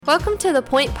Welcome to The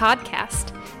Point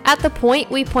Podcast. At The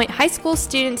Point, we point high school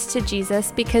students to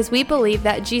Jesus because we believe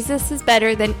that Jesus is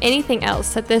better than anything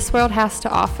else that this world has to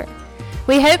offer.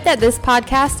 We hope that this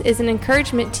podcast is an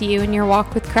encouragement to you in your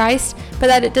walk with Christ, but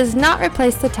that it does not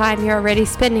replace the time you're already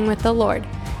spending with the Lord.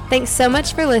 Thanks so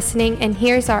much for listening, and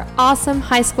here's our awesome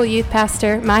high school youth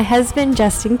pastor, my husband,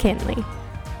 Justin Kinley.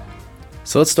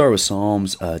 So let's start with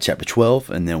Psalms chapter 12,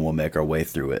 and then we'll make our way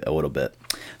through it a little bit.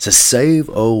 It says, "Save,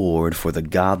 O Lord, for the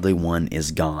godly one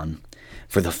is gone,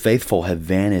 for the faithful have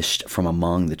vanished from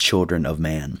among the children of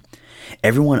man.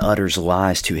 Everyone utters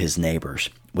lies to his neighbors.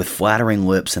 With flattering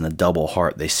lips and a double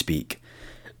heart they speak.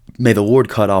 May the Lord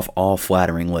cut off all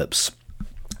flattering lips,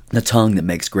 the tongue that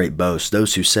makes great boasts,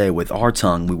 those who say, with our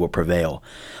tongue we will prevail.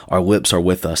 Our lips are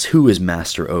with us. Who is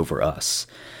master over us?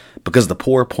 Because the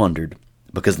poor are plundered,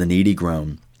 because the needy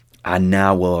groan, I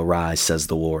now will arise, says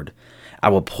the Lord. I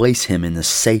will place him in the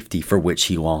safety for which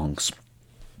he longs.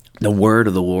 The word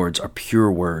of the Lord are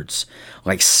pure words,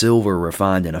 like silver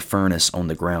refined in a furnace on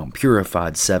the ground,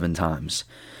 purified 7 times.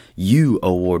 You,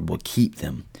 O Lord, will keep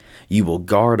them. You will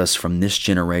guard us from this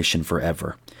generation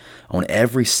forever. On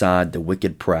every side the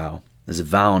wicked prowl, as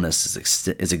vileness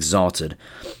is exalted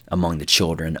among the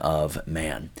children of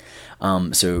man."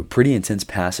 So pretty intense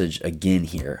passage again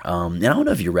here. And I don't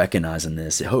know if you're recognizing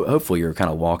this. Hopefully you're kind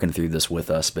of walking through this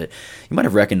with us, but you might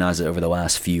have recognized it over the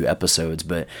last few episodes.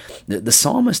 But the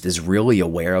psalmist is really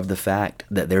aware of the fact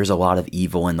that there's a lot of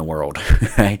evil in the world,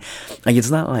 right? Like, it's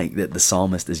not like that the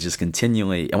psalmist is just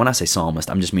continually, and when I say psalmist,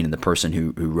 I'm just meaning the person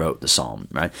who wrote the psalm,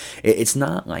 right? It's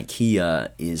not like he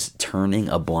is turning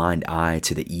a blind eye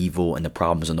to the evil and the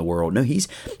problems in the world. No, he's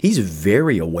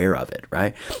very aware of it,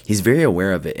 right? He's very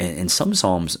aware of it. And some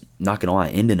psalms, not gonna lie,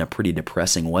 end in a pretty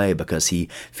depressing way because he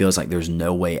feels like there's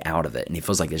no way out of it and he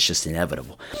feels like it's just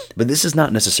inevitable. But this is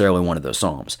not necessarily one of those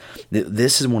psalms.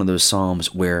 This is one of those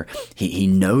psalms where he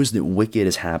knows that wicked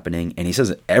is happening, and he says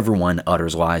that everyone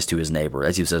utters lies to his neighbor,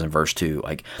 as he says in verse 2.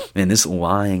 Like, man, this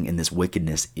lying and this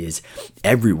wickedness is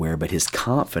everywhere, but his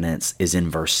confidence is in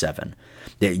verse 7.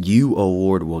 That you, O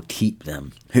Lord, will keep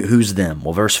them. Who's them?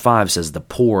 Well, verse 5 says the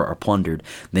poor are plundered,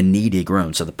 the needy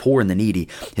groan. So the poor and the needy,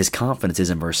 his confidence is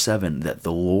in verse 7 that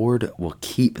the Lord will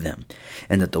keep them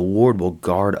and that the Lord will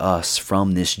guard us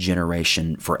from this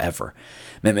generation forever.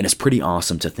 Man, it's pretty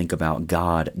awesome to think about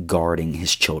God guarding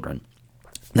his children.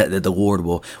 That the Lord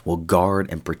will guard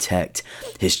and protect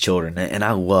his children. And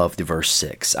I loved verse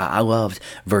 6. I loved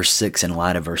verse 6 in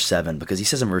light of verse 7, because he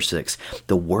says in verse 6,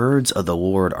 the words of the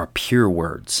Lord are pure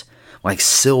words, like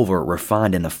silver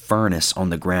refined in a furnace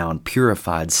on the ground,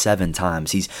 purified 7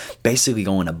 times. He's basically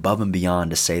going above and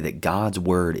beyond to say that God's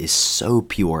word is so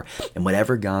pure, and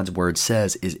whatever God's word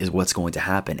says is what's going to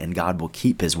happen, and God will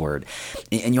keep his word.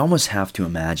 And you almost have to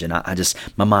imagine,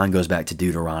 my mind goes back to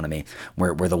Deuteronomy,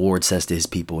 where the Lord says to his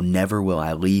people, never will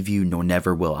I leave you, nor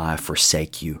never will I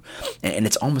forsake you. And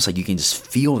it's almost like you can just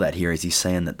feel that here as he's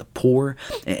saying that the poor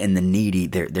and the needy,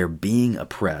 they're being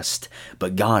oppressed,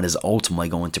 but God is ultimately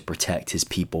going to protect his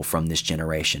people from this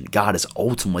generation. God is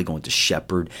ultimately going to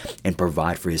shepherd and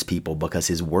provide for his people because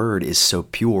his word is so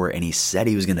pure, and he said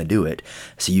he was going to do it,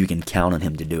 so you can count on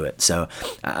him to do it. So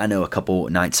I know a couple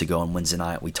nights ago on Wednesday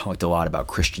night, we talked a lot about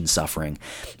Christian suffering,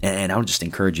 and I would just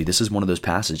encourage you, this is one of those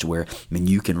passages where,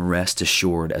 you can rest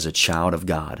assured as a child of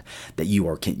God that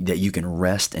you can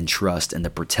rest and trust in the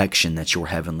protection that your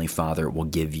heavenly Father will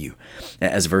give you.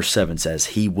 As verse 7 says,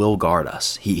 he will guard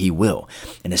us. He will.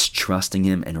 And it's trusting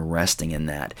him and resting in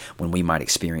that when we might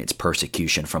experience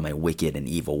persecution from a wicked and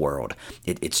evil world.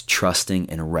 It's trusting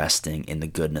and resting in the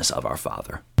goodness of our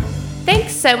Father.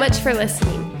 Thanks so much for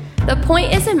listening. The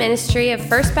Point is a ministry of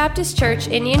First Baptist Church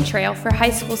Indian Trail for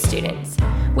high school students.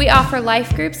 We offer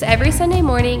life groups every Sunday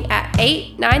morning at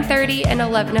 8, 9:30, and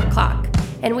 11 o'clock,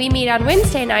 and we meet on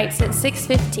Wednesday nights at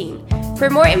 6:15. For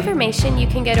more information, you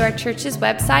can go to our church's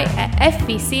website at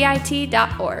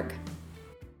fbcit.org.